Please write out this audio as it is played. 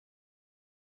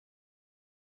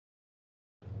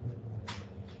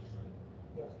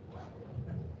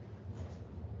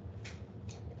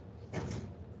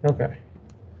Okay.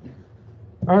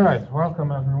 All right,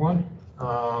 welcome everyone.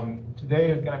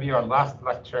 Today is going to be our last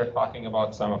lecture talking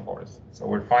about semaphores. So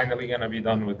we're finally going to be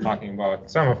done with talking about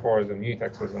semaphores and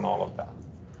mutexes and all of that.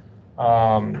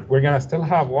 We're going to still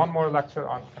have one more lecture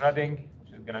on threading,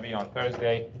 which is going to be on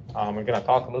Thursday. We're going to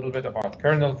talk a little bit about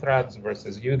kernel threads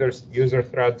versus user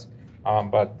threads,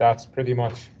 but that's pretty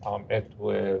much it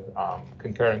with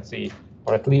concurrency,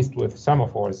 or at least with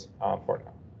semaphores for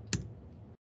now.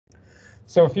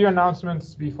 So a few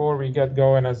announcements before we get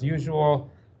going. As usual,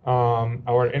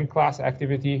 our in-class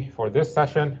activity for this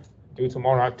session due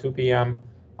tomorrow at 2 p.m.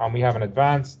 We have an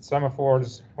advanced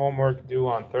semaphores homework due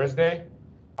on Thursday.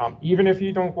 Even if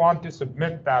you don't want to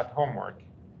submit that homework,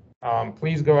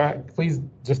 please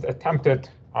just attempt it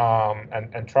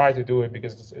and try to do it,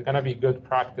 because it's going to be good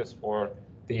practice for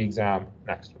the exam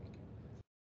next week.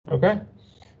 Okay.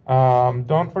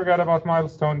 Don't forget about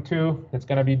milestone 2. It's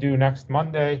going to be due next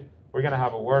Monday. We're going to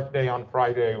have a work day on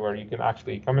Friday where you can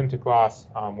actually come into class,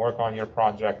 work on your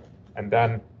project, and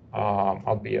then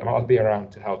I'll be around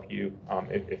to help you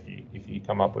if you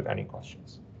come up with any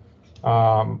questions.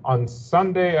 On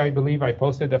Sunday, I believe I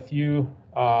posted a few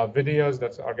videos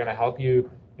that are going to help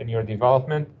you in your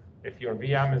development. If your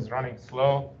VM is running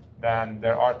slow, then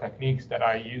there are techniques that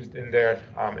I used in there,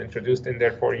 introduced in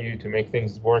there for you to make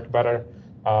things work better.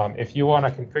 If you want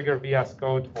to configure VS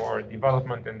Code for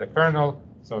development in the kernel,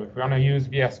 so if you want to use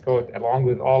VS Code along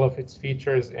with all of its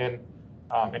features in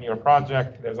your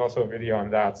project, there's also a video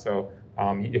on that. So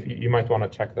if you might want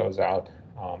to check those out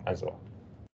as well.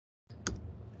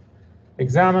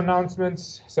 Exam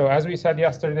announcements. So as we said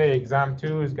yesterday, exam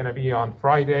 2 is going to be on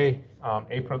Friday,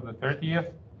 April the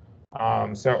 30th.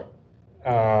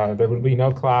 There will be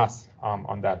no class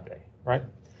on that day, right?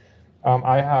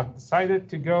 I have decided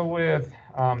to go with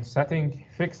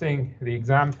fixing the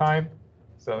exam time.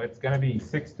 So it's going to be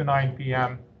 6 to 9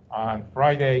 p.m. on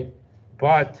Friday,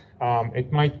 but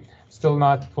it might still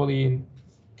not fully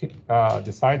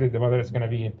decided whether it's going to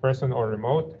be in person or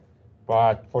remote.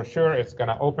 But for sure, it's going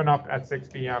to open up at 6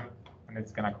 p.m. and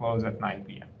it's going to close at 9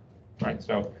 p.m. Right.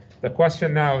 So the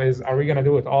question now is, are we going to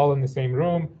do it all in the same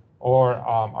room, or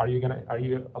are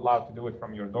you allowed to do it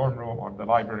from your dorm room or the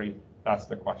library? That's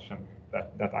the question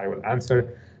that I will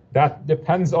answer. That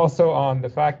depends also on the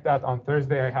fact that on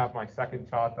Thursday I have my second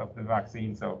shot of the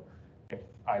vaccine, so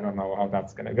I don't know how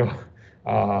that's going to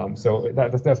go. So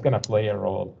that's going to play a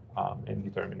role in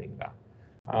determining that.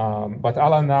 But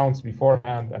I'll announce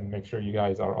beforehand and make sure you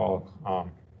guys are all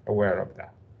aware of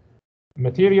that.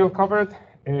 Material covered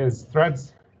is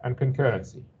threads and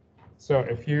concurrency. So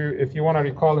if you want to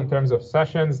recall in terms of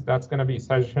sessions, that's going to be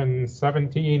session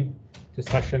 17 to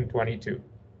session 22.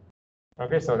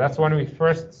 Okay, so that's when we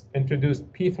first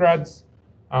introduced p-threads,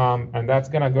 and that's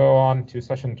going to go on to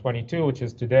session 22, which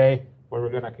is today, where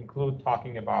we're going to conclude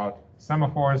talking about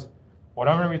semaphores.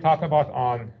 Whatever we talk about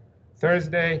on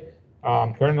Thursday,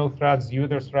 kernel threads,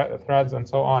 user threads, and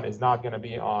so on, is not going to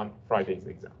be on Friday's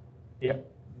exam. Yep.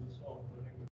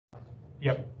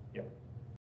 Yep.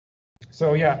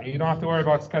 So yeah, you don't have to worry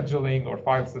about scheduling or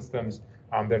file systems.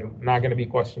 There are not going to be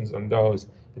questions on those.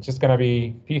 It's just going to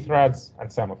be p-threads and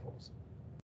semaphores.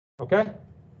 Okay?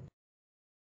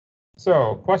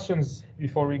 So questions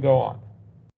before we go on.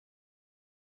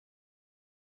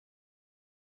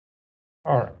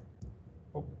 All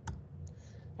right.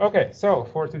 Okay, so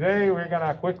for today, we're going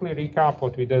to quickly recap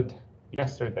what we did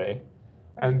yesterday.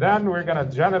 And then we're going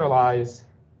to generalize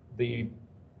the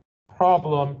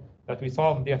problem that we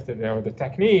solved yesterday, or the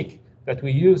technique that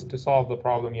we used to solve the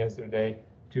problem yesterday,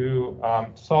 to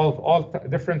solve all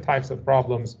different types of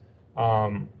problems.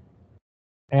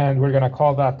 And we're going to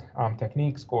call that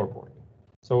technique Scoreboard.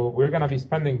 So we're going to be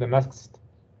spending the next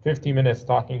 50 minutes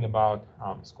talking about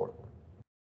Scoreboard.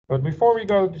 But before we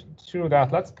go through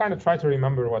that, let's kind of try to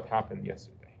remember what happened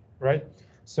yesterday, right?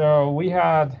 So we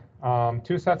had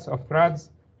 2 sets of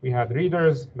threads. We had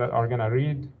readers that are going to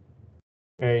read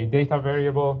a data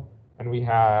variable, and we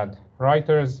had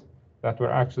writers that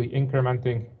were actually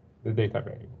incrementing the data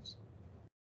variables.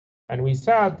 And we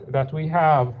said that we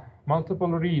have multiple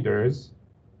readers,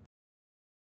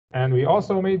 and we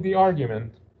also made the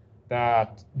argument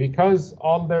that because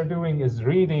all they're doing is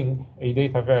reading a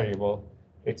data variable,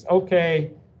 it's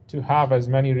okay to have as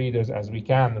many readers as we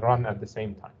can run at the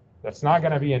same time. That's not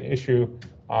going to be an issue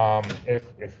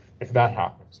if that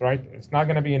happens, right? It's not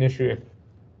going to be an issue if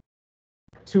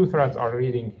 2 threads are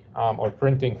reading or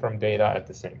printing from data at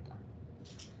the same time.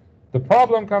 The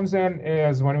problem comes in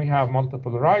is when we have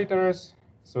multiple writers.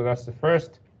 So that's the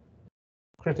first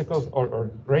critical or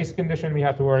race condition we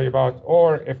have to worry about,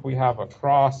 or if we have a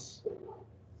cross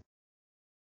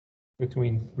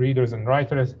between readers and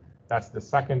writers. That's the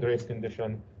second race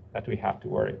condition that we have to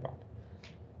worry about.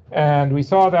 And we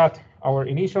saw that our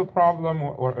initial problem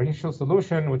or initial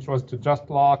solution, which was to just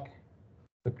lock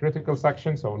the critical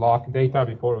section, so lock data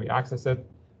before we access it,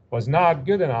 was not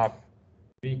good enough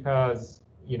because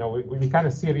we kind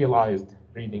of serialized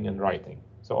reading and writing.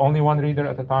 So only one reader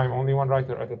at a time, only one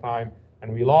writer at a time,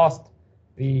 and we lost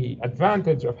the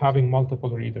advantage of having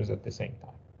multiple readers at the same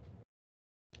time.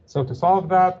 So to solve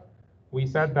that, we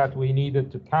said that we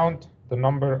needed to count the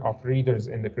number of readers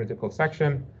in the critical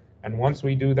section. And once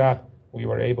we do that, we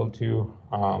were able to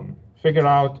figure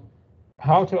out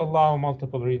how to allow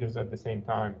multiple readers at the same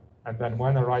time, and then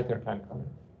when a writer can come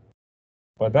in.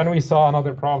 But then we saw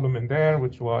another problem in there,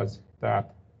 which was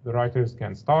that the writers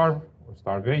can starve or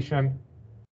starvation.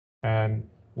 And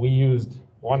we used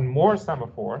one more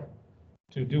semaphore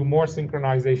to do more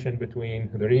synchronization between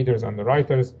the readers and the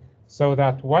writers, so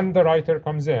that when the writer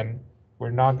comes in,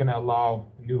 we're not going to allow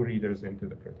new readers into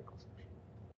the critical section.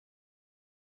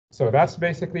 So that's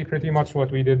basically pretty much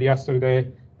what we did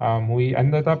yesterday. We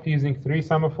ended up using 3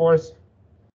 semaphores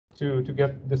to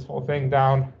get this whole thing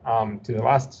down to the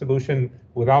last solution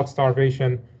without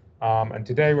starvation. And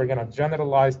today we're going to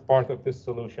generalize part of this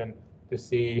solution to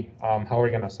see how we're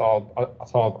going to solve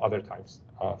other types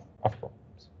of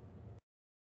problems.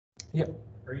 Yeah.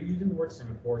 Are you using the word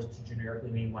semaphores to generically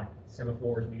mean like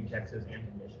semaphores, mutexes, and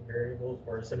condition variables,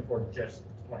 or is semaphore just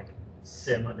like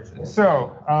sim underscore?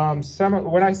 So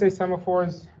when I say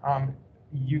semaphores,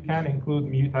 you can include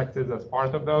mutexes as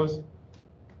part of those.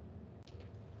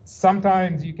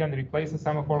 Sometimes you can replace a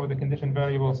semaphore with a condition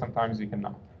variable, sometimes you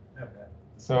cannot. Okay.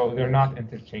 So they're not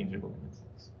interchangeable in a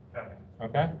sense. Okay.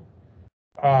 Okay?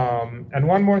 And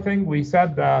one more thing, we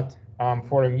said that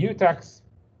for a mutex,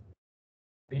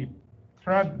 the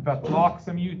thread that locks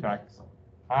a mutex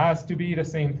has to be the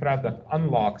same thread that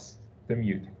unlocks the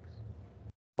mutex.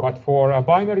 But for a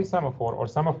binary semaphore, or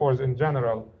semaphores in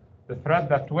general, the thread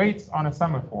that waits on a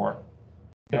semaphore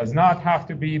does not have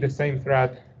to be the same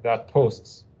thread that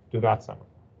posts to that semaphore.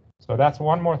 So that's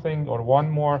one more thing, or one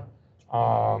more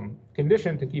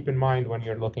condition to keep in mind when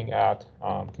you're looking at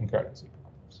concurrency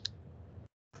problems.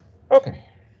 Okay.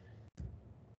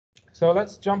 So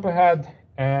let's jump ahead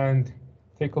and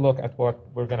take a look at what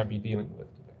we're going to be dealing with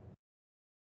today.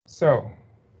 So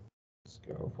let's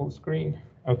go full screen.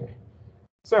 Okay.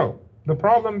 So the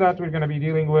problem that we're going to be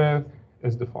dealing with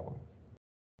is the following.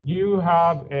 You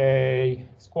have a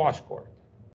squash court.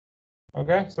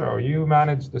 Okay, so you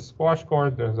manage the squash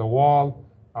court. There's a wall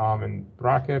and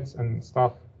brackets and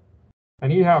stuff.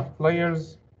 And you have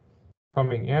players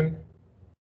coming in.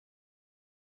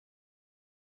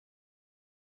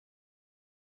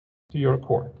 To your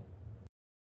court.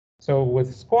 So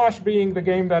with squash being the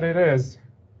game that it is,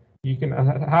 you can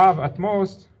have at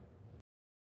most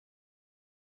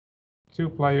 2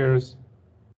 players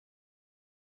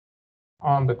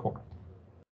on the court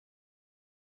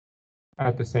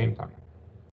at the same time.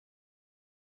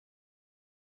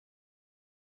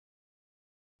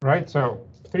 Right, so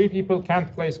 3 people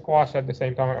can't play squash at the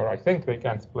same time, or I think they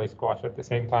can't play squash at the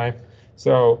same time.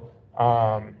 So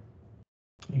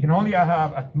you can only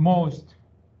have at most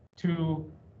 2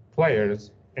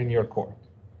 players in your court.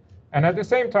 And at the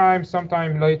same time,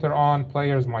 sometime later on,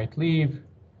 players might leave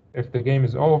if the game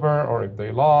is over, or if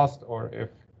they lost, or if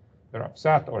they're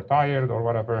upset or tired or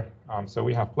whatever. So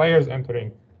we have players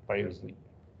entering, players leaving.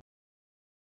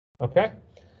 Okay,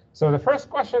 so the first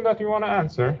question that you want to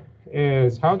answer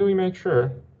is, how do we make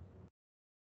sure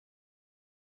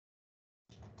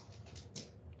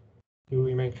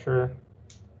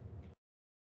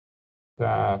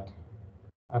that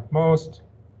at most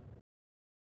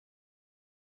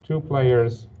 2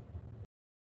 players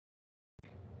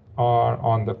are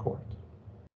on the court?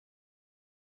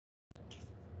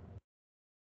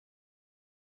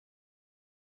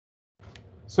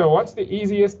 So what's the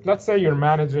easiest? Let's say you're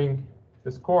managing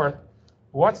this court.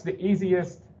 What's the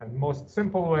easiest and most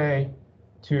simple way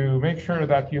to make sure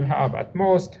that you have at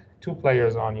most 2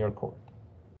 players on your court?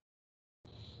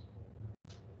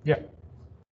 Yeah.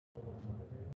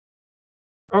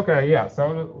 Okay, yeah.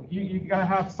 So you gotta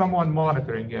have someone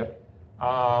monitoring it.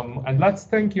 And let's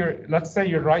say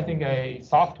you're writing a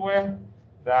software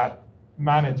that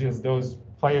manages those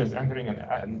players entering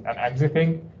and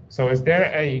exiting. So is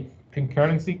there a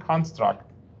concurrency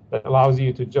construct that allows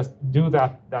you to just do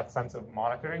that sense of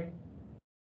monitoring?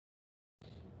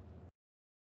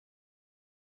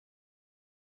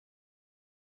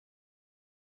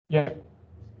 Yeah.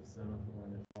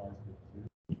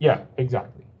 Yeah,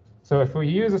 exactly. So if we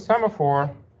use a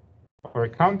semaphore or a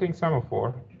counting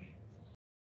semaphore,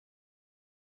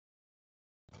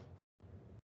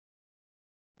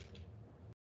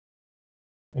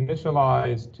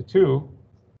 initialize to 2,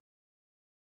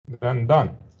 then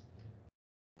done.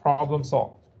 Problem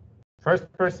solved.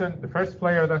 The first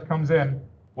player that comes in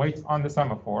waits on the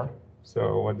semaphore.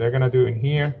 So what they're going to do in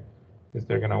here is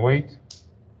they're going to wait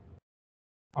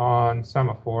on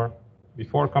semaphore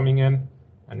before coming in,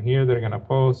 and here they're going to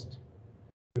post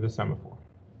to the semaphore.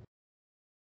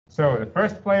 So the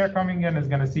first player coming in is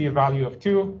going to see a value of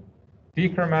 2,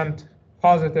 decrement,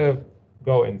 positive,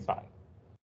 go inside.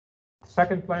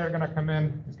 Second player going to come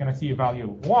in is going to see a value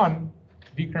of 1,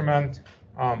 decrement,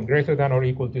 greater than or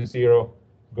equal to 0,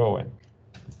 go in.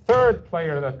 Third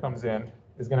player that comes in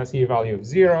is going to see a value of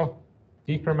 0,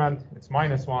 decrement, it's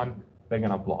 -1, they're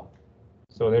going to block.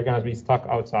 So they're going to be stuck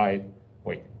outside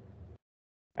waiting.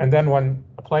 And then when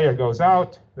a player goes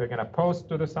out, they're going to post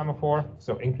to the semaphore,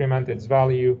 so increment its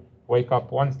value, wake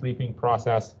up one sleeping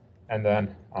process, and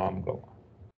then go.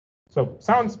 So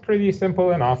sounds pretty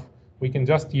simple enough. We can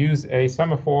just use a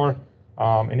semaphore,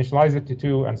 initialize it to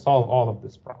 2, and solve all of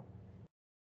this problem.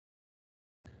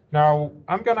 Now,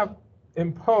 I'm going to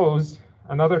impose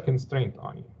another constraint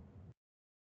on you.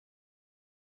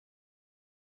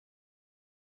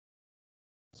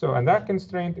 So, and that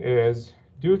constraint is,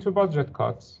 due to budget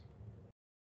cuts,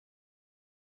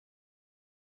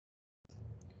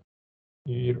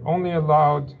 you're only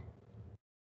allowed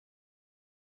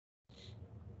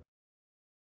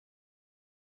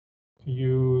to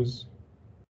use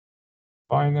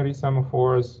binary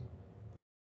semaphores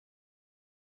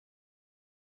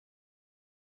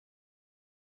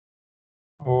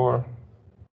or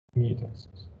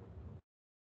mutexes.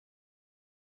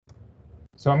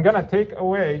 So I'm going to take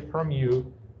away from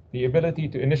you the ability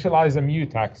to initialize a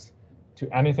mutex to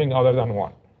anything other than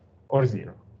 1 or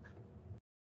 0.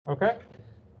 Okay?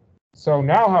 So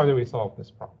now how do we solve this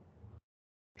problem?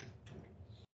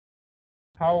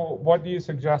 What do you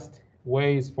suggest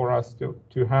ways for us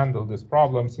to handle this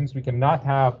problem, since we cannot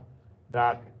have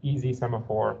that easy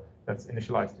semaphore that's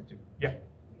initialized to 2? Yeah.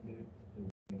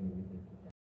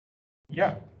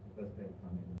 Yeah.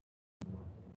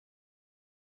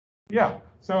 Yeah.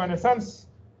 So in a sense,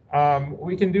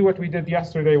 we can do what we did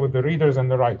yesterday with the readers and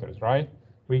the writers, right?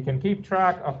 We can keep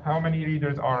track of how many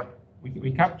readers are.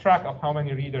 We kept track of how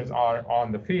many readers are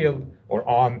on the field or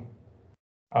on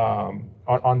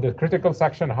the critical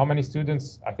section. How many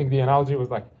students? I think the analogy was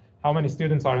like how many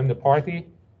students are in the party,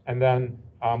 and then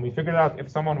we figured out if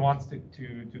someone wants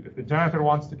if the janitor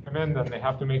wants to come in, then they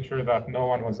have to make sure that no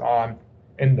one was on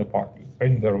in the party,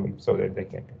 in the room, so that they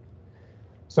can.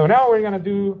 So now we're going to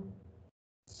do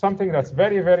something that's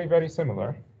very, very, very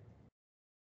similar,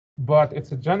 but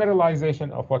it's a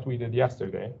generalization of what we did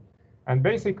yesterday. And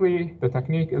basically, the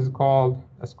technique is called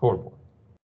a scoreboard.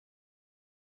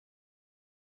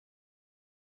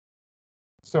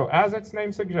 So as its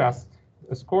name suggests,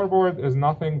 a scoreboard is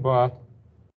nothing but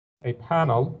a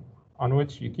panel on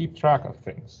which you keep track of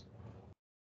things.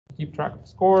 You keep track of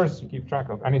scores, you keep track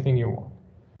of anything you want.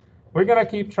 We're going to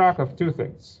keep track of 2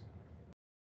 things.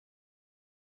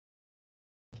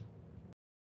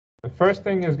 The first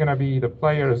thing is going to be the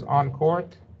players on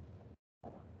court.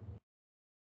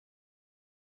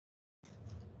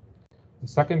 The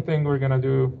second thing we're going to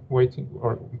do, waiting,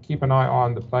 or keep an eye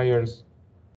on the players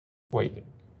waiting.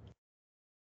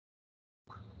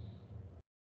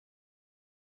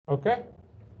 Okay?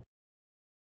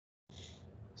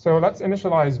 So let's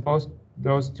initialize both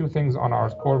those 2 things on our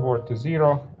scoreboard to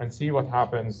 0 and see what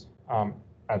happens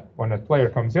when a player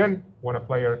comes in, when a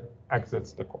player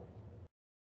exits the court.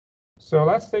 So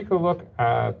let's take a look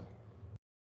at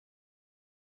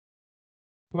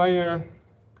player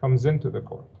comes into the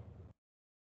court.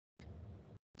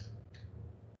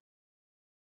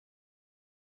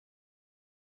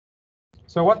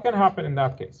 So what can happen in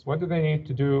that case? What do they need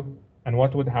to do, and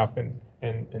what would happen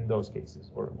in those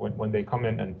cases, or when they come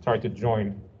in and try to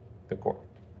join the court?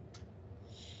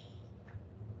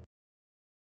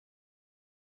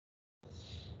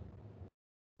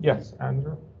 Yes,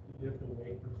 Andrew? You have to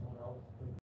wait for someone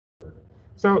else.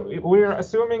 So we're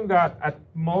assuming that at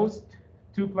most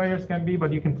 2 players can be,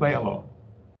 but you can play alone.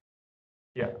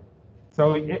 Yeah.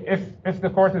 So if the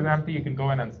court is empty, you can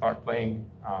go in and start playing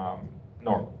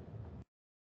normal.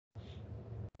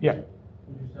 Yeah.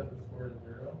 Would you set the score to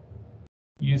 0?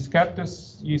 You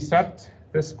set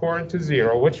the score to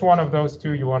 0. Which one of those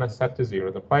 2 you want to set to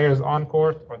 0? The players on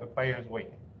court or the players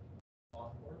waiting?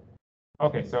 On court.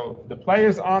 Okay, so the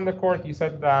players on the court, you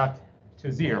set that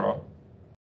to 0,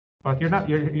 but you're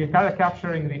kind of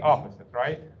capturing the opposite,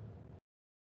 right?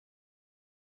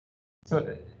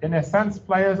 So in a sense,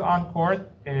 players on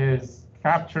court is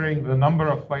capturing the number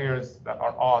of players that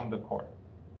are on the court.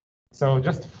 So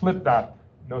just flip that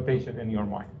notation in your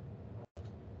mind.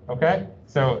 Okay,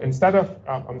 so instead of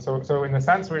so in a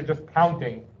sense, we're just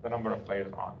counting the number of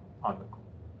players on the court.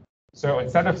 So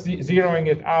instead of zeroing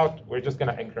it out, we're just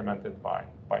going to increment it by.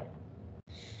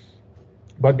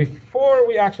 But before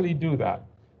we actually do that,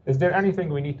 is there anything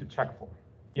we need to check for?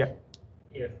 Yeah.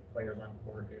 If players on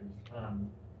court is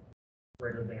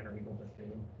greater than or equal to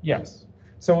 2. Yes.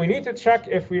 So we need to check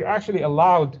if we're actually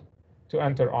allowed to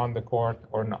enter on the court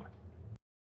or not.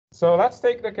 So let's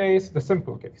take the case, the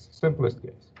simplest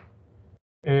case.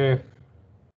 If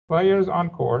players on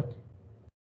court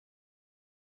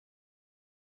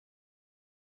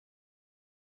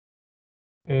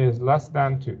is less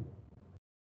than 2,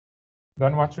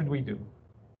 then what should we do?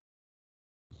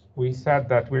 We said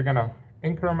that we're going to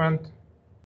increment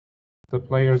the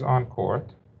players on court.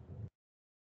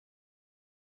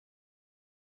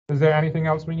 Is there anything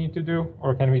else we need to do,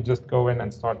 or can we just go in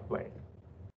and start playing?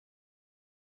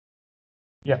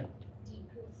 Yeah.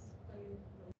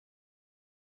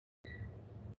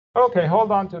 Okay,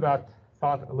 hold on to that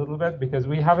thought a little bit, because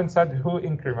we haven't said who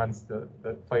increments the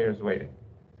players weighting,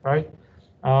 right?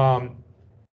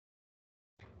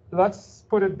 Let's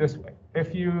put it this way.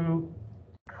 If you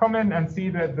come in and see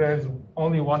that there's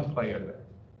only one player there,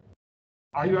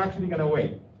 are you actually going to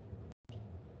wait?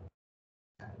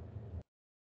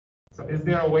 So is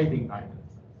there a waiting time?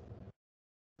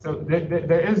 So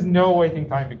there is no waiting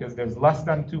time because there's less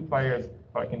than 2 players,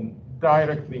 so I can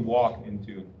directly walk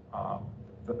into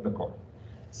the court.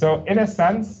 So in a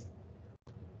sense,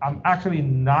 I'm actually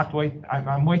not waiting.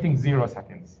 I'm waiting 0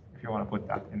 seconds, if you want to put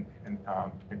that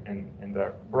in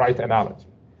the right analogy.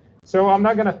 So I'm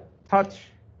not going to touch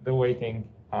the waiting,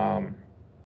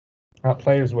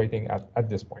 players waiting at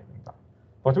this point in time.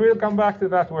 But we'll come back to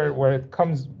that where it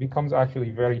becomes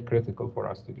actually very critical for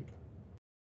us to do.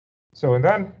 So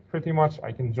then pretty much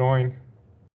I can join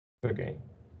the game,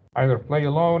 either play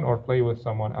alone or play with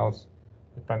someone else,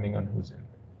 depending on who's in.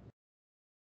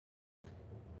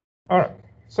 All right,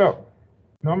 so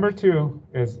number 2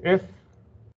 is if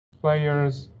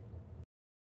players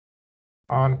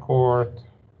on court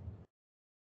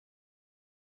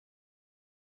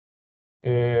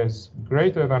is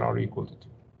greater than or equal to 2.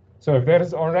 So if there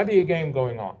is already a game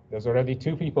going on, there's already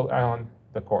 2 people on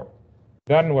the court,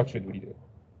 then what should we do?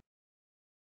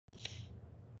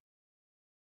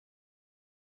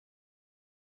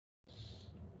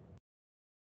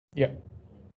 Yeah.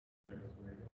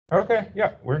 Okay,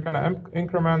 yeah, we're going to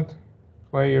increment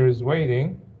players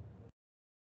waiting.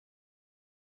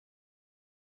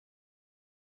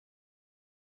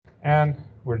 And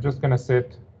we're just going to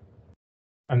sit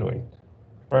and wait,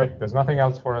 right? There's nothing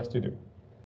else for us to do.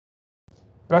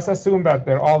 Let's assume that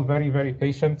they're all very, very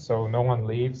patient, so no one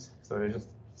leaves. So they just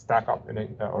stack up in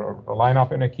or line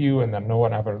up in a queue, and then no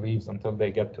one ever leaves until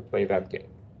they get to play that game.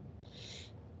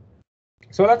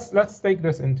 So let's take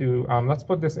this into let's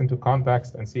put this into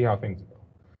context and see how things go.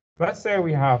 Let's say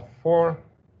we have 4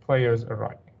 players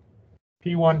arriving: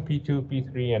 P1, P2,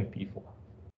 P3, and P4.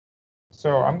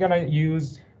 So I'm going to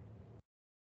use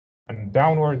a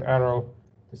downward arrow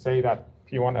to say that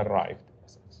P1 arrived.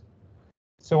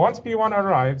 So once P1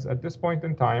 arrives at this point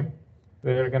in time,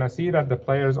 they're going to see that the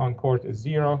players on court is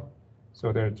 0.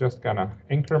 So they're just going to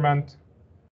increment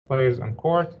players on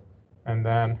court and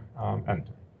then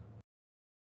enter.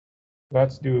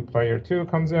 Let's do player 2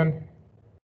 comes in.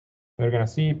 They're going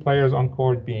to see players on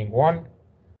court being 1.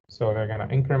 So they're going to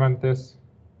increment this,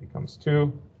 becomes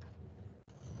 2.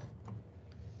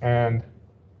 And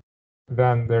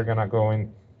then they're going to go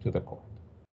into the court.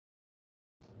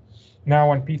 Now,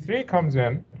 when P3 comes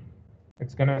in,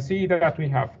 it's going to see that we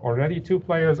have already 2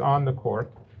 players on the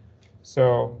court.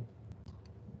 So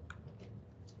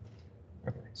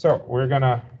we're going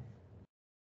to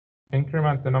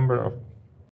increment the number of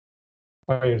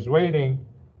players waiting,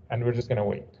 and we're just going to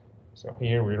wait. So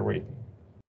here we're waiting.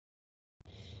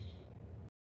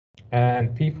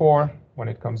 And P4, when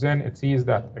it comes in, it sees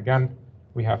that, again,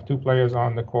 we have 2 players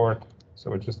on the court.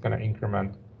 So we're just going to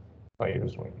increment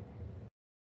players waiting.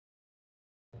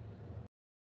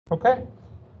 Okay.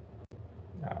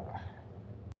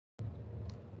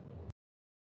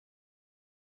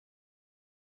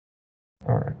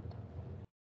 All right.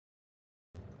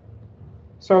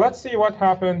 So let's see what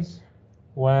happens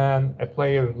when a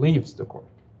player leaves the court.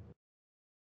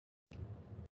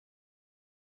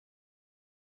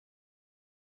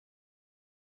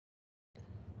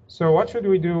 So what should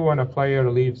we do when a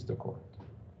player leaves the court?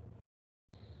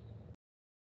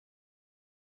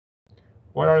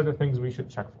 What are the things we should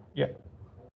check for? Yeah.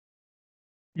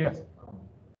 Yes.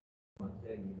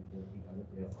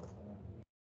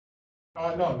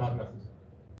 No, not necessarily.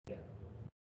 Yeah.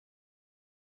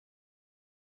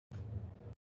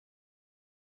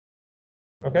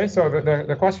 Okay, so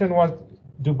the question was,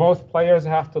 do both players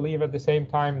have to leave at the same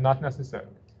time? Not necessarily.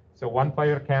 So one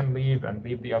player can leave and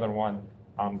leave the other one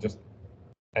just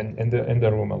in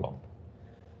the room alone.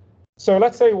 So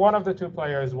let's say one of the two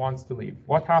players wants to leave.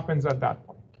 What happens at that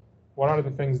point? What are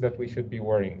the things that we should be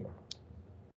worrying about?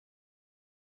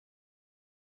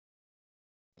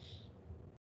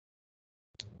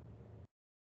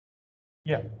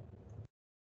 Yeah.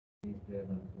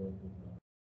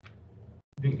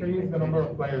 Decrease the number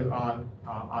of players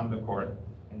on the court.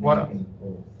 What else?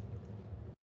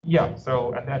 Yeah,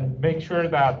 so and then make sure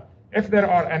that if there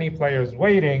are any players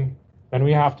waiting, then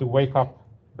we have to wake up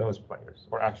those players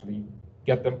or actually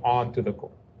get them onto the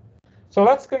court. So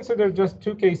let's consider just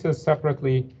two cases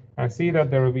separately and see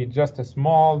that there will be just a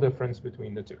small difference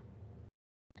between the two.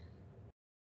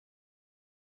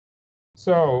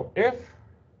 So if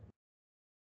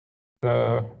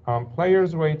the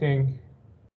players waiting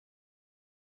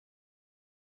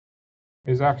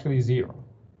is actually 0,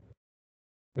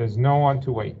 there's no one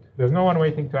to wait. There's no one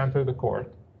waiting to enter the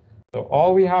court. So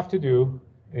all we have to do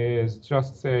is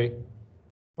just say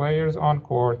players on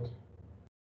court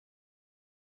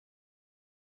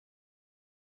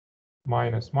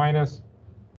minus minus,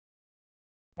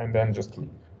 and then just leave.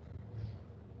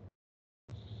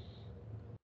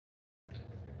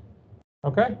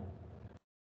 Okay?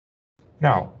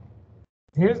 Now,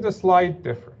 here's the slight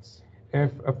difference.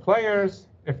 If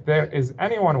there is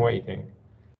anyone waiting,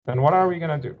 then what are we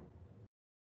going to do?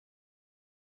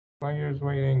 Players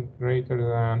waiting greater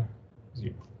than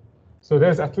 0. So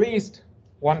there's at least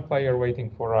one player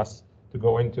waiting for us to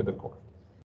go into the court.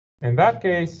 In that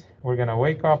case, we're going to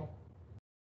wake up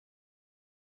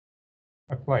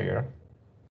a player.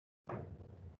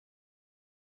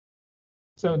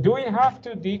 So do we have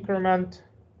to decrement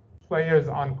players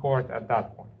on court at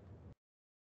that point?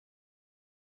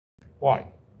 Why?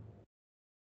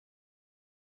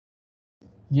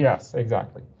 Yes,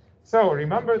 exactly. So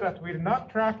remember that we're not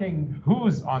tracking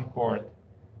who's on court.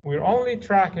 We're only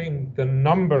tracking the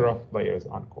number of players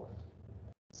on court.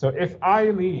 So if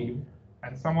I leave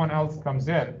and someone else comes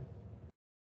in,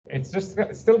 it's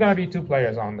still going to be 2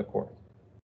 players on the court.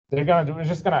 We're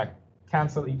just going to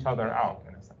cancel each other out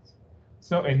in a sense.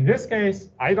 So in this case,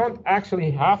 I don't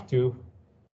actually have to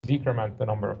decrement the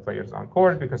number of players on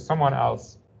court because someone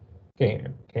else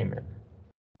came in.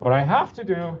 What I have to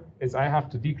do is I have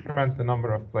to decrement the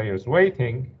number of players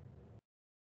waiting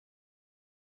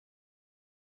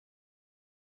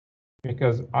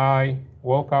because I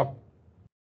woke up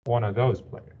one of those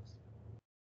players.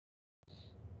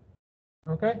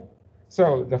 Okay,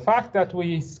 so the fact that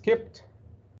we skipped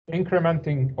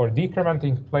incrementing or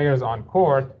decrementing players on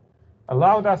court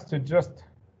allowed us to just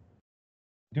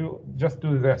do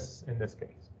this in this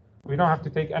case. We don't have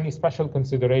to take any special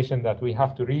consideration that we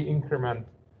have to re-increment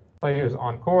players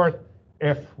on court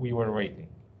if we were waiting.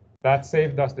 That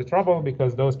saved us the trouble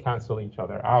because those cancel each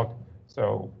other out.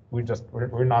 So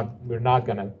we're not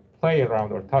going to play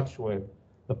around or touch with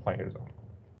the players on court.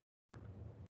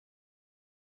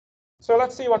 So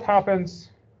let's see what happens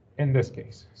in this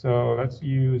case. So let's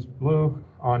use blue.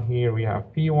 On here we have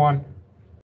P1,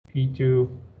 P2,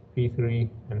 P3,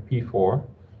 and P4.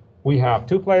 We have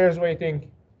 2 players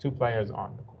waiting, 2 players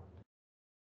on the court.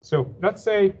 So let's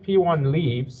say P1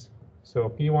 leaves. So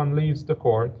P1 leaves the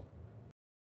court.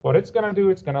 What it's going to do,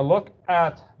 it's going to look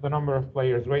at the number of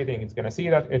players waiting. It's going to see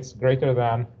that it's greater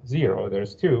than 0.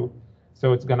 There's 2.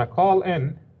 So it's going to call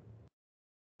in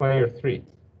player 3.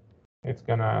 It's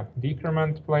going to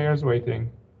decrement players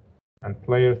waiting, and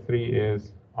player 3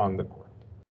 is on the court.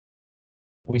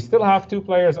 We still have 2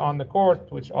 players on the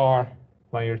court, which are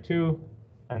player 2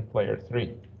 and player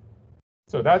 3.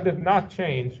 So that did not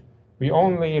change. We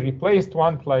only replaced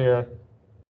one player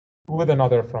with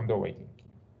another from the waiting queue.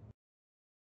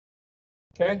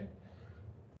 Okay.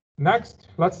 Next,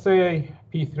 let's say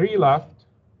P3 left.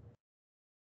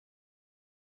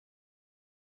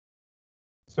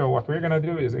 So what we're going to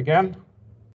do is, again,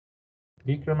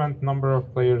 decrement number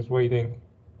of players waiting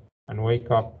and wake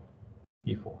up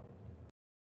P4.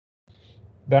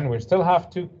 Then we still have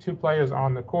two players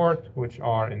on the court, which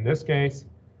are, in this case,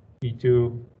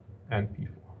 P2 and P4.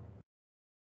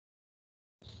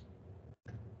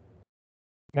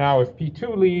 Now, if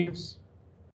P2 leaves,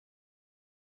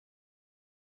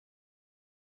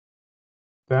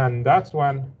 then that's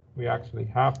when we actually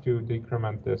have to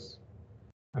decrement this.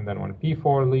 And then when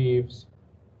P4 leaves,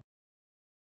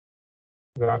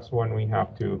 that's when we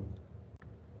have to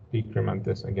decrement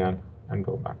this again and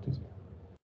go back to 0.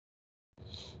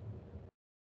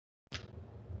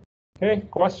 Okay,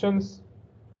 questions?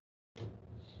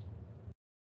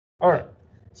 All right.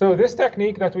 So this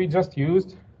technique that we just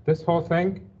used, this whole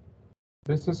thing,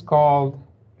 this is called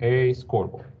a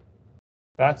scoreboard.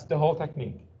 That's the whole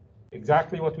technique.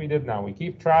 Exactly what we did now. We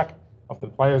keep track of the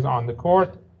players on the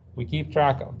court. We keep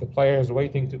track of the players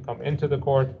waiting to come into the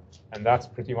court, and that's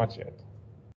pretty much it.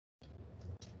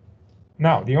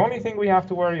 Now, the only thing we have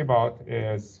to worry about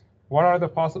is what are the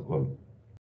possible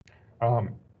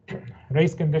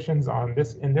race conditions on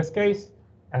this in this case,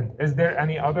 and is there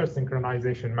any other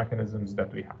synchronization mechanisms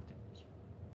that we have to use?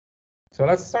 So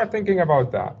let's start thinking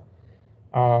about that.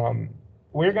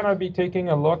 We're going to be taking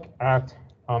a look at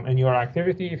in your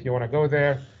activity, if you want to go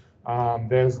there,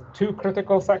 there's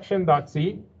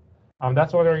toCriticalSection.c.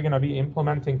 That's what we're going to be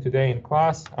implementing today in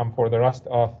class for the rest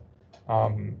of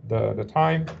the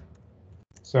time.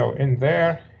 So in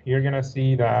there, you're going to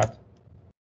see that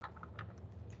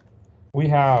we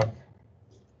have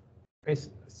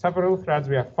several threads.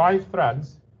 We have 5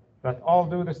 threads that all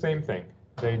do the same thing.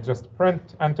 They just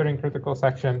print entering critical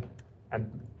section and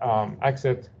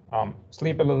exit,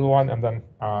 sleep a little one, and then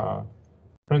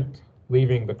print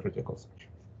leaving the critical section.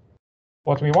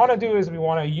 What we want to do is we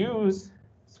want to use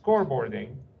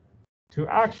scoreboarding to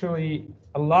actually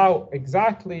allow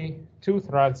exactly 2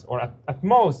 threads, or at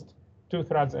most 2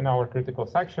 threads in our critical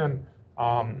section,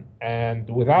 and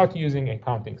without using a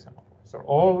counting semaphore. So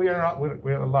all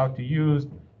we're allowed to use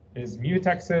is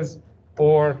mutexes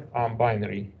or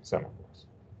binary semaphores.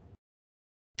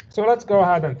 So let's go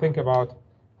ahead and think about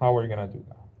how we're going to do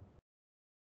that.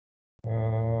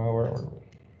 Where are we?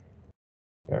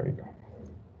 There we go.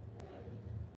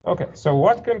 Okay, so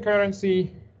what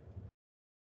concurrency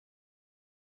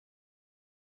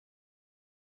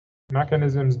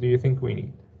mechanisms do you think we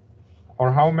need?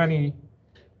 Or how many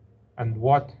and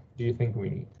what do you think we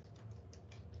need?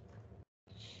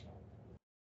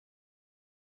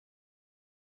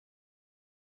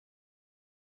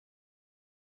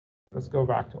 Let's go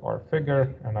back to our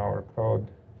figure and our code.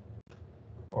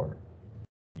 Or,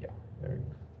 yeah, there we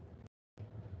go.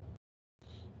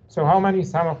 So how many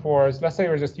semaphores? Let's say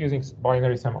we're just using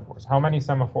binary semaphores. How many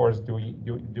semaphores do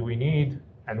we need,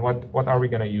 and what are we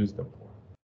going to use them for?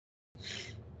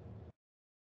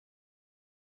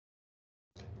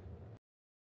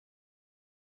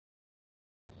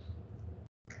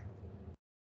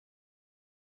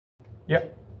 Yeah.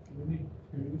 We need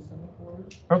 2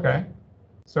 semaphores. Okay.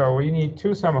 So we need 2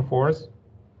 semaphores.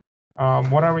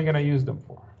 What are we going to use them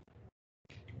for?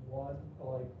 One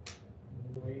for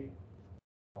wait,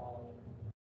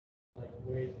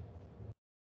 wait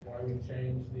while we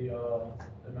change the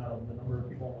number of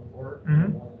people on the court.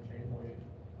 Mm-hmm.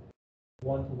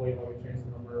 One to wait while we change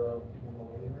the number of people in the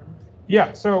waiting room.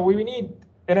 Yeah. So we need,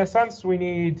 in a sense, we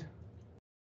need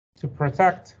to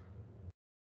protect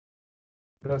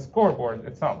the scoreboard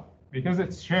itself because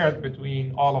it's shared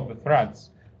between all of the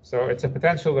threads. So it's a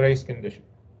potential race condition,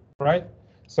 right?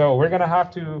 So we're going to have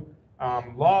to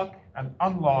lock and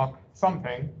unlock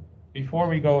something before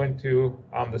we go into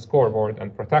the scoreboard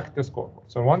and protect the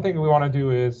scoreboard. So one thing we want to do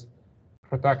is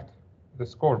protect the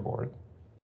scoreboard.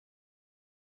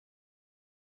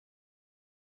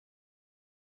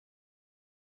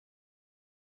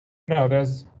 Now,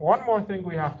 there's one more thing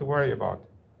we have to worry about.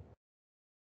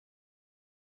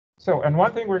 So, and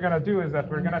one thing we're going to do is that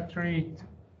we're going to treat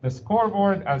the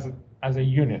scoreboard as a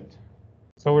unit.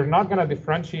 So we're not going to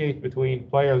differentiate between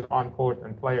players on court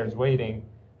and players waiting.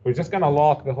 We're just going to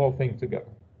lock the whole thing together.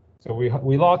 So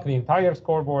we lock the entire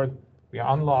scoreboard. We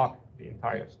unlock the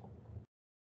entire scoreboard.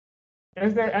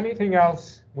 Is there anything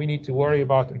else we need to worry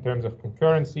about in terms of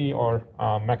concurrency or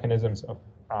mechanisms of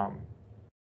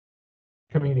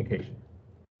communication?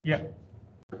 Yeah.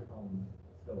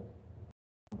 So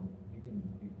you can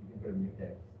put a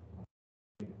mutex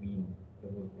between the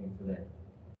whole thing so that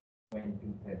when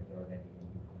 2 threads are ready,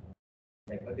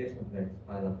 like additional threads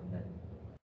pile up and then.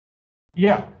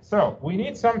 Yeah. So we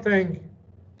need something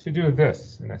to do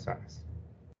this in a sense.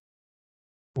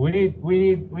 We need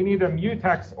a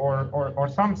mutex or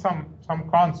some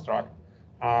construct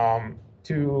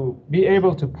to be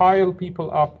able to pile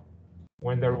people up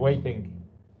when they're waiting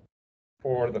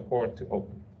for the court to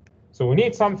open. So we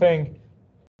need something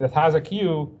that has a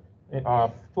queue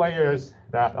of players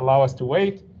that allow us to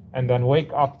wait and then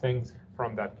wake up things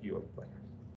from that queue of players.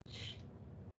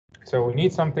 So we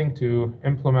need something to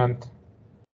implement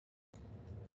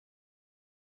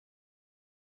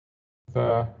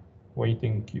the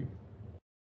waiting queue.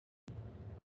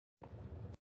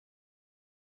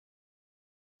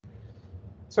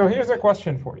 So here's a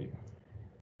question for you.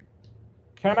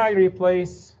 Can I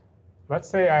replace, let's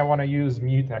say I want to use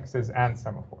mutexes and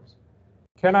semaphores.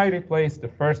 Can I replace the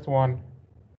first one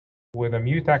with a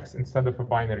mutex instead of a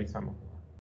binary semaphore?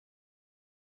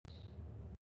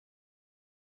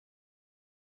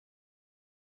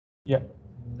 Yeah.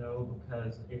 No,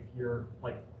 because if you're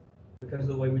like, because of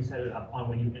the way we set it up on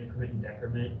when you increment and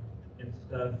decrement and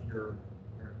stuff,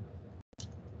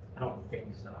 I don't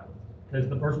think so. Because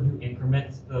the person who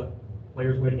increments the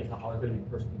player's weighting is not always going to be the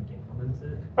person who decrements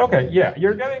it. Okay, yeah,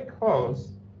 you're getting close.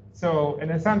 So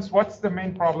in a sense, what's the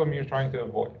main problem you're trying to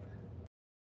avoid?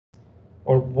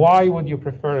 Or why would you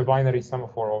prefer a binary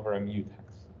semaphore over a mutex?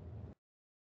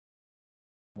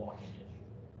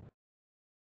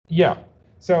 Yeah,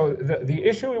 so the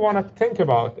issue we want to think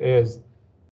about is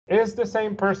the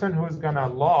same person who's going to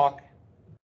lock,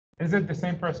 is it the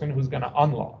same person who's going to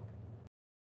unlock?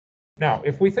 Now,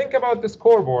 if we think about the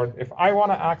scoreboard, if I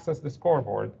want to access the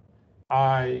scoreboard,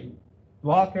 I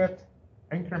lock it,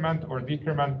 increment or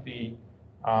decrement the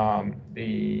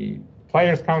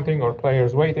players counting or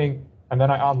players waiting, and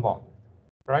then I unlock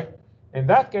it, right? In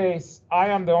that case, I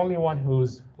am the only one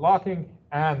who's locking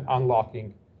and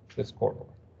unlocking the scoreboard.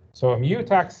 So a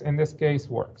mutex in this case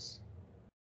works.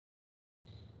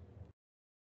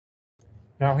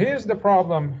 Now here's the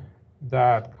problem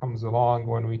that comes along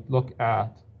when we look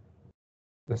at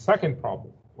the second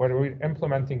problem, where we're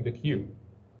implementing the queue.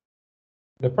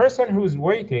 The person who's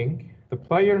waiting, the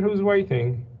player who's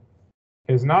waiting,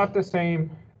 is not the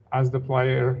same as the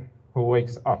player who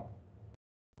wakes up,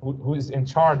 who is in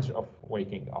charge of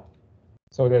waking up.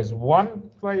 So there's one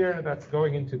player that's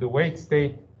going into the wake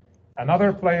state,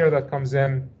 another player that comes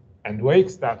in and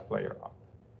wakes that player up.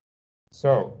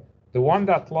 So the one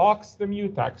that locks the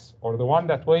mutex, or the one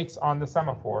that waits on the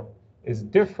semaphore, is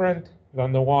different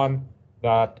than the one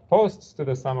that posts to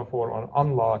the semaphore or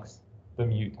unlocks the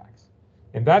mutex.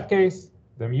 In that case,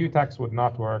 the mutex would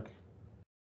not work,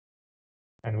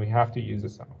 and we have to use a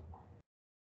semaphore.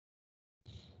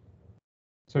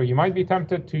 So you might be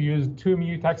tempted to use two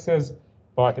mutexes,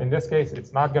 but in this case,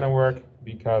 it's not going to work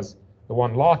because the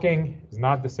one locking is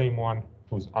not the same one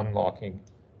who's unlocking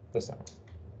the semaphore.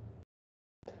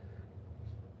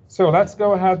 So let's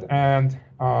go ahead and,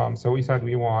 so we said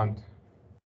we want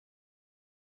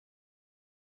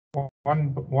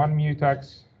one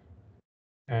mutex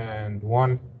and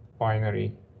one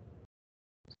binary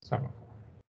semaphore.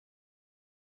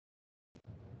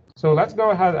 So let's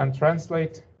go ahead and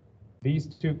translate these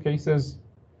two cases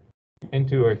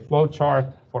into a flow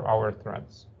chart for our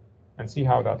threads and see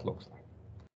how that looks like.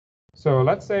 So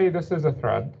let's say this is a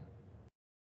thread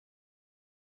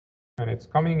and it's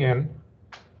coming in.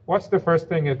 What's the first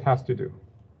thing it has to do?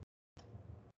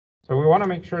 So we want to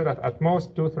make sure that at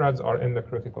most two threads are in the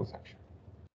critical section.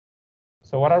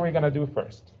 So what are we going to do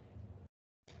first?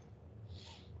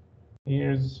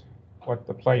 Here's what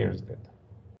the players did.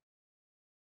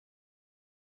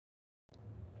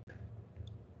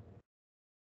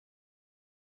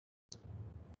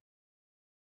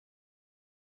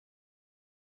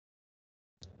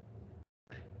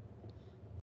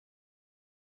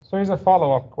 So here's a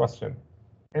follow-up question.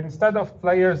 Instead of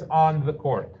players on the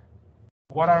court,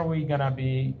 what are we going to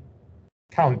be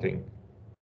counting?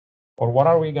 Or what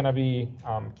are we going to be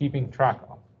keeping track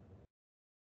of?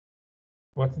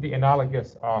 What's the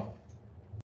analogous of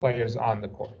players on the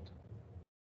court?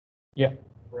 Yeah.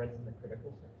 Threads in the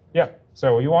critical section. Yeah.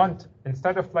 So you want,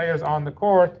 instead of players on the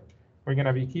court, we're going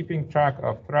to be keeping track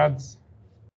of threads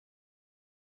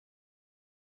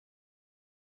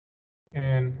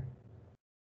in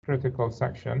critical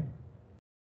section.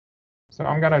 So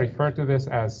I'm going to refer to this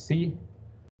as C,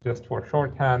 just for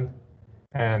shorthand.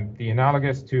 And the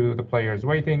analogous to the players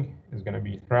waiting is going to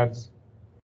be threads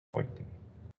waiting.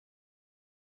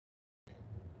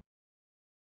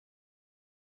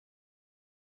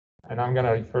 And I'm going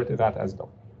to refer to that as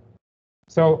W.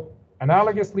 So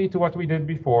analogously to what we did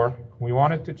before, we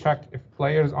wanted to check if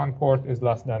players on court is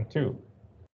less than 2.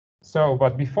 So,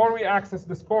 but before we access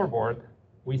the scoreboard,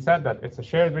 we said that it's a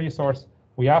shared resource.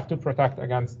 We have to protect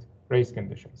against race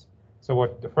conditions. So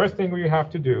what the first thing we have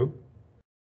to do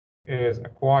is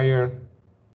acquire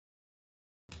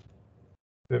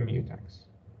the mutex,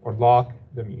 or lock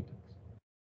the mutex.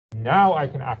 Now I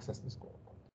can access the scoreboard.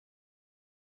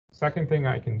 Second thing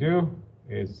I can do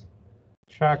is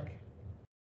check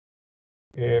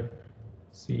if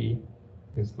C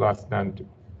is less than 2.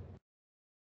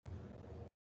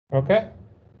 Okay,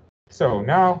 so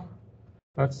now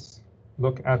let's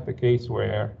look at the case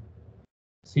where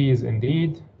C is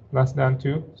indeed less than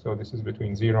 2. So this is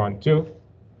between 0 and 2.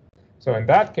 So in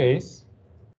that case,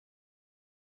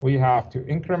 we have to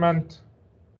increment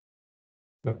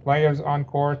the players on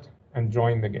court and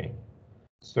join the game.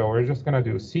 So we're just going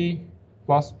to do C++,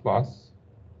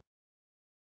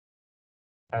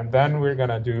 and then we're going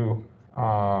to do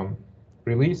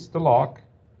release the lock.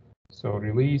 So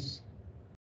release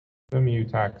the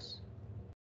mutex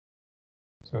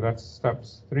So that's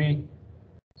steps 3,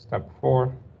 step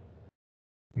 4,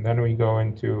 and then we go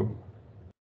into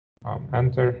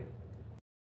enter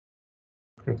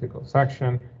critical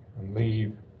section and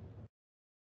leave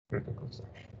critical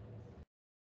section.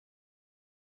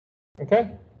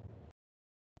 Okay?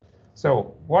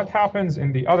 So what happens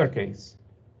in the other case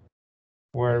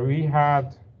where we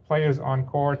had players on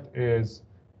court is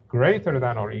greater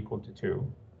than or equal to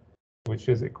 2, which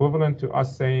is equivalent to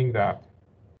us saying that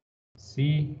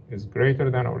C is greater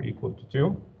than or equal to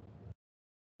 2.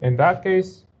 In that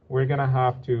case, we're going to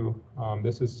have to,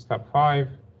 this is step 5,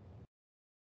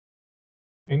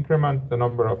 increment the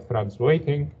number of threads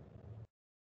waiting,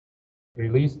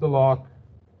 release the lock,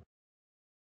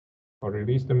 or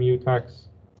release the mutex,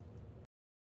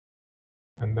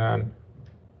 and then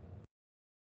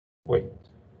wait.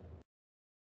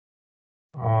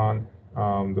 On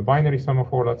the binary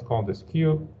semaphore, let's call this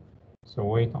Q. So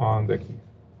wait on the Q.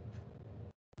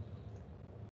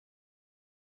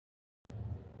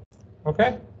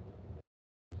 Okay?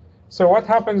 So what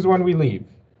happens when we leave?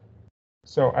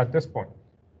 So at this point.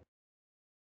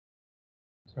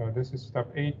 So this is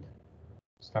step 8,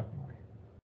 step 9.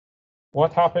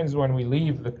 What happens when we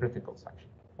leave the critical section?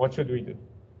 What should we do?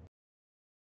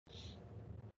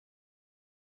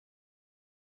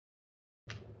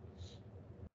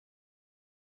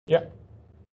 Yeah.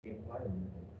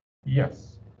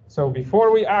 Yes. So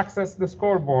before we access the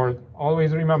scoreboard,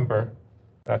 always remember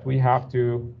that we have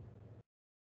to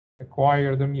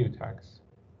acquire the mutex.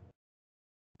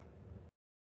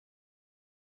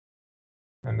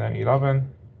 And then 11,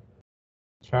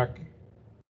 check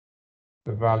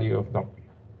the value of W.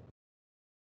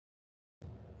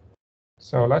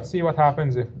 So let's see what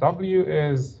happens if W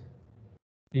is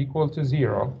equal to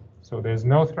 0. So there's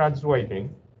no threads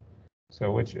waiting. So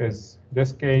which is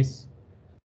this case,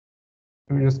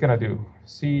 we're just going to do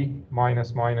C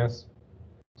minus minus.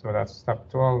 So that's step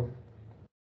 12.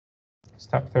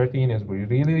 Step 13 is we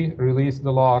really release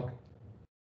the lock.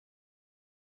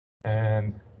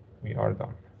 And we are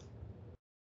done.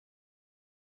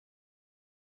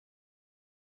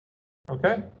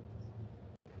 Okay?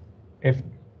 If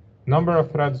number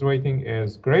of threads waiting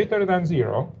is greater than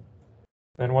 0,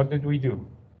 then what did we do?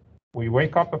 We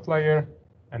wake up a player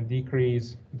and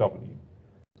decrease W.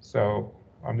 So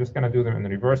I'm just going to do them in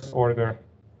reverse order.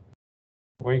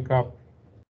 Wake up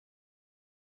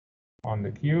on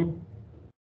the Q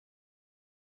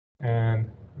and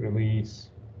release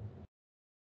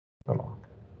the lock.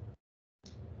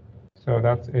 So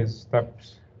that is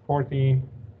steps 14,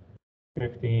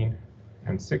 15,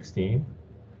 and 16.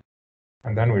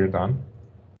 And then we're done.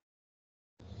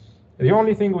 The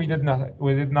only thing we did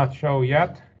not show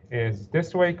yet is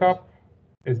this wake up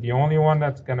is the only one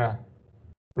that's gonna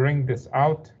bring this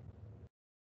out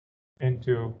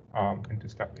into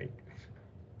step 8.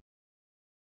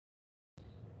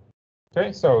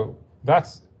 Okay, so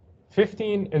that's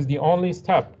 15 is the only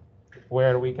step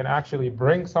where we can actually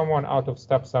bring someone out of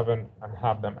step 7 and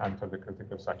have them enter the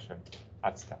critical section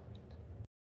at step 8.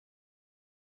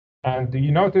 And do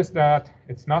you notice that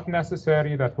it's not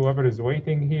necessary that whoever is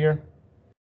waiting here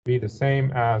be the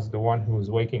same as the one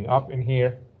who's waking up in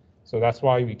here? So that's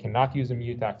why we cannot use a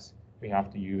mutex. We have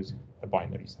to use a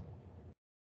binary sum.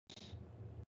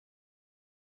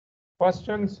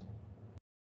 Questions?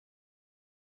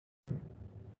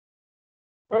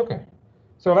 Okay,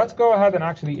 so let's go ahead and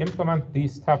actually implement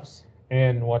these steps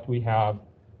in what we have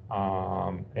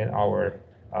in our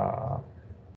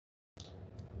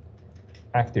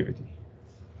activity.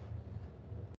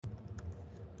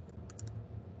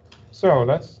 So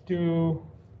let's do,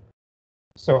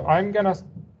 so I'm gonna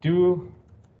do,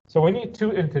 so we need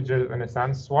 2 integers in a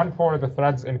sense, one for the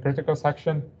threads in critical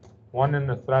section, one in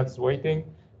the threads waiting.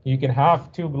 You can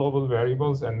have 2 global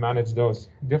variables and manage those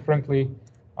differently.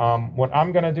 What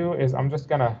I'm gonna do is I'm just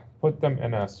gonna put them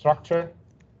in a structure,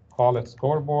 call it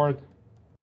scoreboard,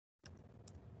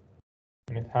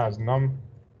 and it has num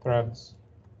threads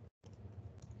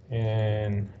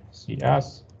in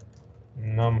CS,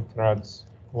 num threads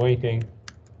waiting,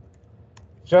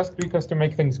 just because to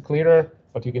make things clearer,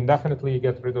 but you can definitely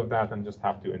get rid of that and just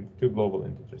have 2 global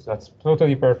integers. That's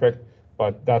totally perfect,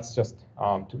 but that's just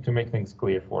to make things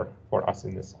clear for us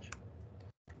in this session.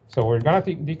 So we're going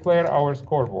to declare our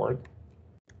scoreboard.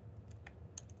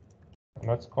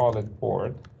 Let's call it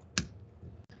board.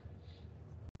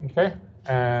 Okay,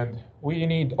 and we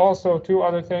need also 2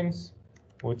 other things,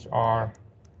 which are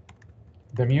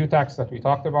the mutex that we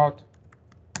talked about,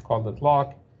 called it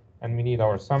lock, and we need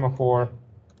our semaphore.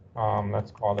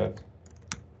 Let's call it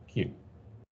Q.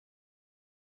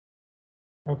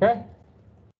 Okay.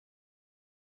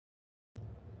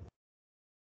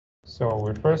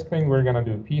 So first thing we're gonna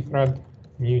do pthread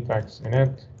mutex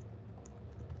init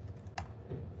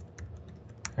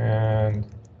and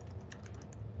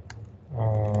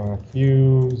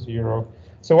Q0.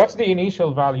 So what's the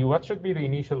initial value? What should be the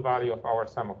initial value of our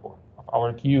semaphore, of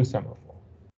our Q semaphore?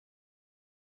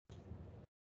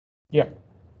 Yeah.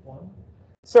 1.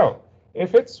 So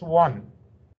if it's 1,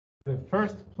 the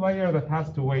first player that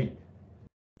has to wait,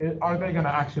 are they going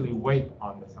to actually wait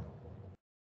on the semaphore?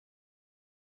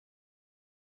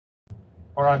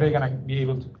 Or are they going to be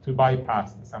able to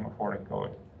bypass the semaphoric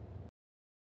code?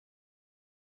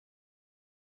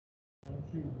 Don't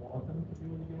you want them to be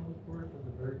able to get on the court for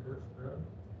the very first thread?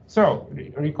 So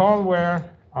recall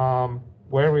where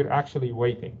we're actually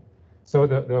waiting. So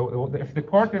if the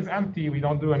court is empty, we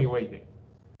don't do any waiting.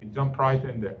 We jump right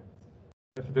in there.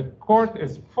 If the court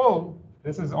is full,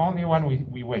 this is only when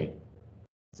we wait.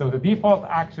 So the default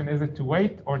action, is it to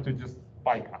wait or to just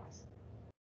bypass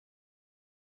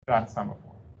that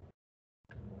semaphore?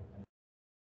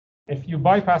 If you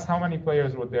bypass, how many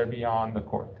players would there be on the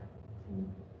court?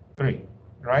 3,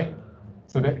 right?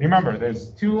 So remember,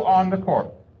 there's 2 on the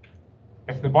court.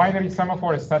 If the binary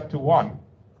semaphore is set to 1,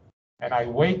 and I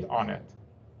wait on it,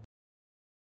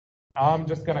 I'm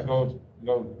just gonna go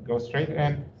straight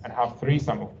in and have 3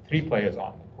 players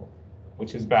on the court,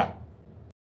 which is bad,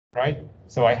 right?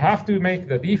 So I have to make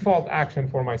the default action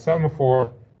for my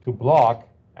semaphore to block,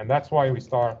 and that's why we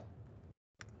start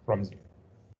from 0.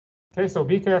 Okay, so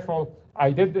be careful.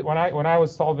 I did when I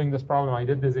was solving this problem, I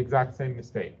did this exact same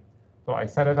mistake. So I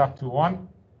set it up to 1,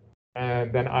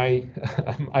 and then I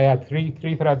I had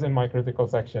three threads in my critical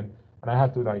section, and I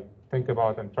had to like think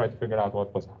about and try to figure out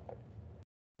what was happening.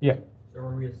 Yeah. So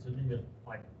are we assuming that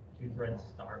like 2 threads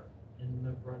start in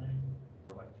the running?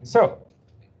 So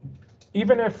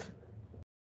even if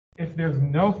there's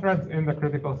no threads in the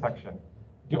critical section,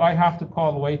 do I have to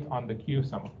call wait on the Q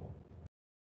semaphore?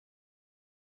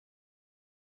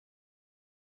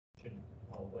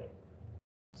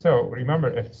 So remember,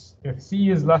 if C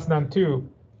is less than 2,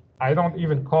 I don't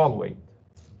even call wait.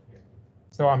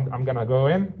 So I'm gonna go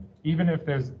in, even if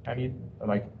there's any,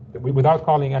 like, without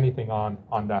calling anything on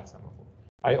that semaphore.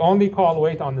 I only call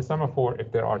wait on the semaphore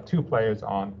if there are 2 players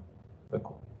on the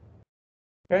court.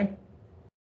 Okay?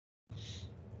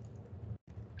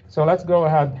 So let's go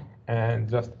ahead and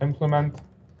just implement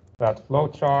that flow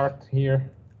chart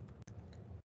here.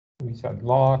 We said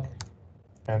lock,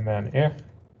 and then if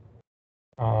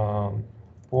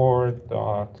board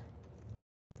dot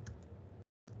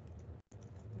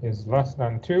is less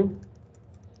than 2,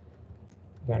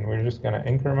 then we're just going to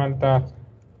increment that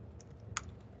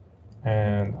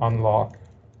and unlock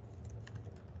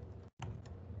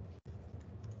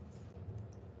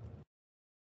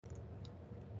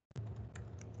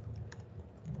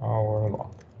our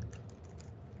lock.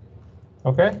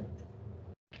 Okay?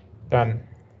 Then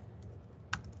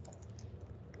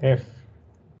if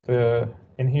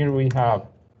in here we have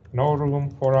no room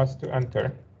for us to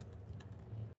enter,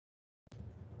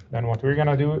 then what we're going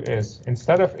to do is,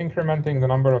 instead of incrementing the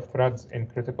number of threads in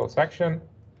critical section,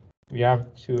 we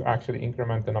have to actually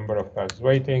increment the number of threads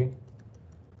waiting,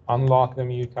 unlock the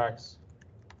mutex,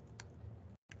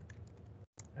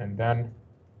 and then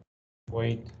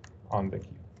wait on the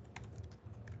queue.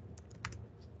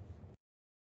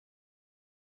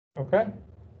 Okay?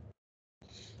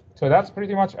 So that's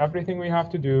pretty much everything we have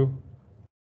to do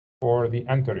for the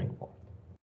entering part.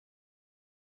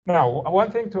 Now,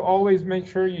 one thing to always make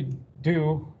sure you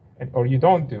do, or you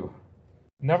don't do,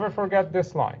 never forget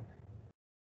this line.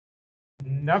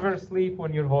 Never sleep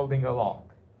when you're holding a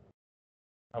lock.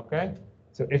 Okay?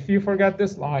 So if you forget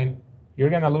this line, you're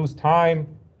going to lose time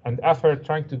and effort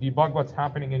trying to debug what's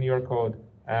happening in your code.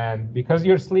 And because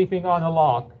you're sleeping on a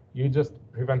lock, you just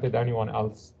prevented anyone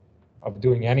else of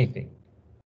doing anything.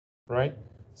 Right?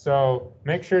 So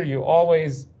make sure you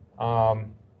always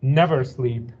never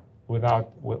sleep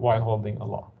while holding a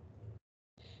lock.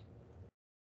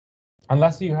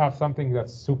 Unless you have something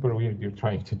that's super weird you're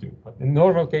trying to do. But in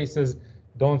normal cases,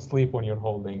 don't sleep when you're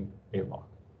holding a lock.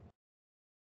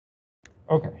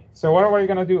 Okay, so what are we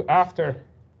going to do after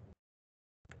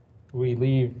we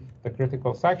leave the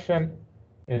critical section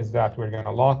is that we're going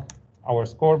to lock our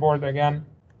scoreboard again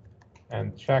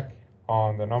and check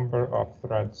on the number of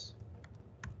threads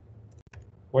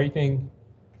waiting.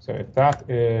 So if that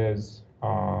is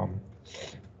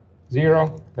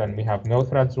 0, then we have no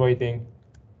threads waiting.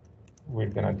 We're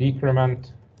going to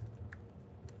decrement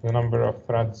the number of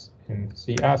threads in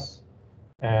CS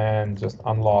and just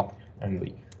unlock and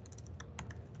leave.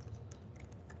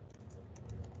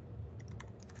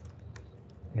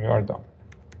 And we are done.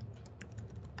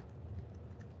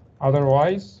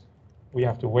 Otherwise, we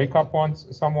have to wake up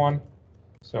someone,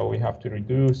 so we have to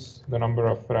reduce the number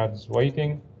of threads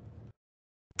waiting.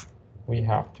 We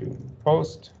have to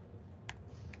post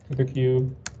to the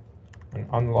queue and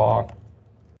unlock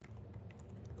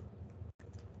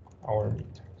our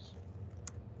mutex.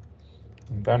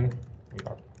 And then we are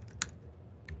done.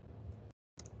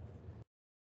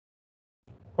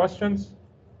 Questions?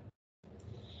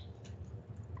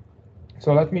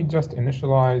 So let me just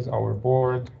initialize our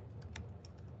board.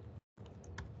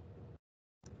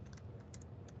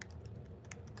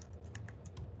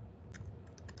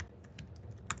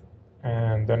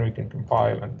 And then we can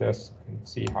compile and this and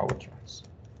see how it runs.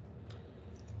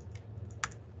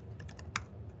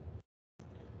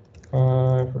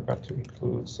 I forgot to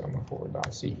include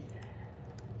semaphore.c.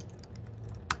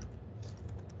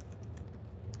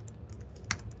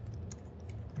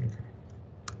 Okay.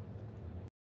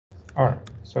 All right,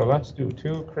 so let's do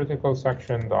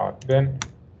toCriticalSection.bin.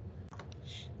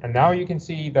 And now you can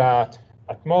see that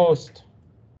at most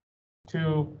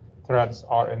 2 threads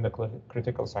are in the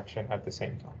critical section at the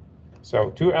same time.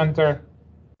 So 2 enter,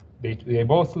 they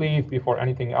both leave before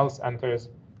anything else enters.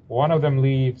 One of them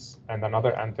leaves and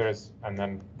another enters, and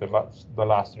then the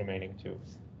last remaining 2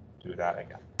 do that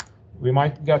again. We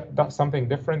might get something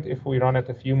different if we run it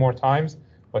a few more times,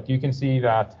 but you can see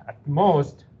that at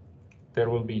most there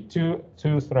will be two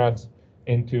threads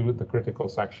into the critical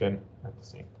section at the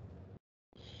same time.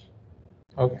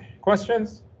 Okay,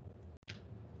 questions?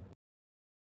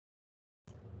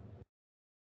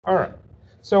 All right,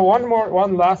 so one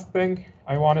last thing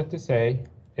I wanted to say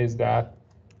is that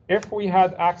if we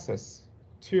had access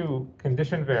to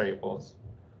condition variables,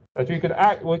 that we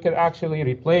could actually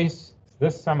replace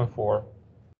this semaphore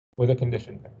with a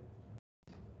condition variable,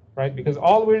 right? Because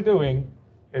all we're doing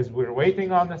is we're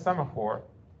waiting on the semaphore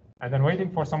and then waiting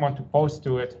for someone to post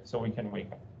to it so we can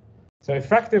wake up. So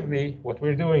effectively, what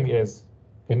we're doing is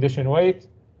condition wait,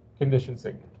 condition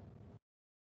signal.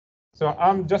 So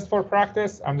just for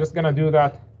practice, I'm just going to do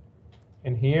that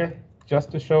in here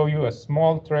just to show you a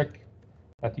small trick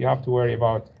that you have to worry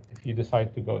about if you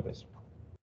decide to go this way.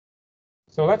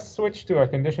 So let's switch to a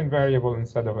condition variable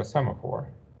instead of a semaphore.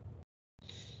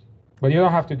 But you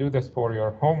don't have to do this for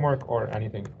your homework or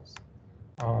anything else.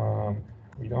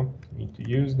 We don't need to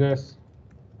use this.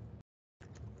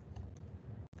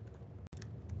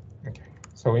 Okay,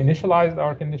 so we initialized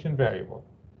our condition variable.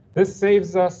 This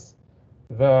saves us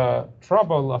the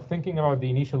trouble of thinking about the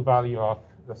initial value of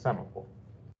the semaphore,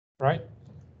 right?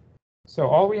 So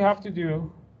all we have to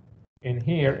do in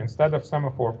here, instead of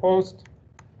semaphore post,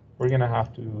 we're going to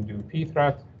have to do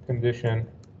pthread condition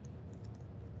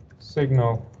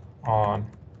signal on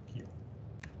queue.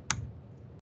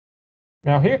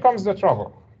 Now here comes the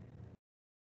trouble.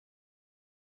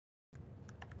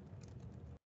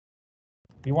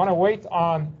 You want to wait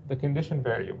on the condition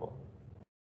variable.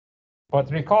 But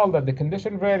recall that the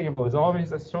condition variable is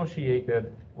always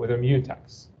associated with a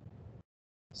mutex.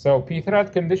 So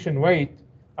pthread condition wait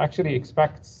actually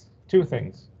expects 2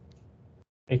 things: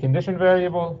 a condition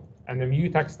variable and a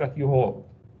mutex that you hold.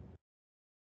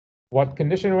 What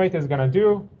condition wait is going to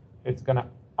do, it's going to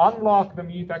unlock the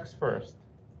mutex first,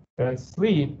 then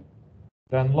sleep,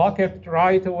 then lock it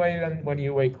right away when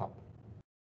you wake up.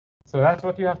 So that's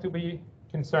what you have to be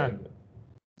concerned with.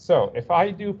 So if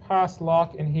I do pass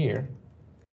lock in here,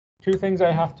 2 things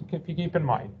I have to keep in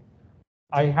mind.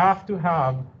 I have to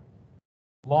have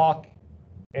lock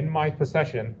in my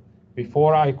possession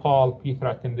before I call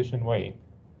pthread condition wait.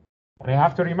 And I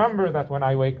have to remember that when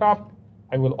I wake up,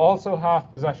 I will also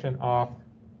have possession of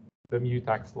the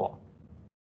mutex lock.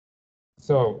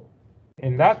 So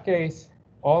in that case,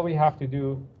 all we have to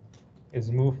do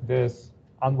is move this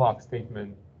unlock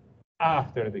statement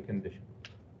after the condition.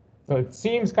 So it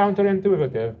seems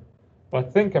counterintuitive,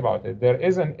 but think about it. There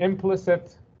is an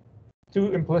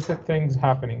two implicit things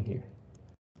happening here.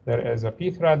 There is a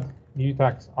pthread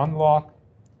mutex unlock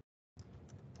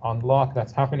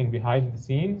that's happening behind the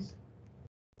scenes.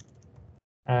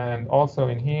 And also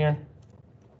in here,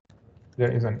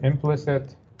 there is an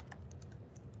implicit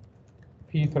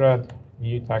pthread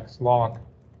mutex lock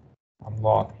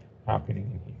unlock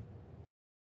happening in here.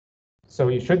 So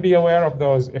you should be aware of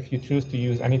those if you choose to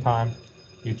use anytime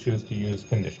you choose to use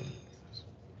condition.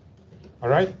 All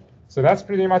right, so that's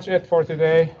pretty much it for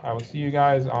today. I will see you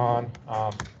guys on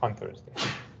Thursday.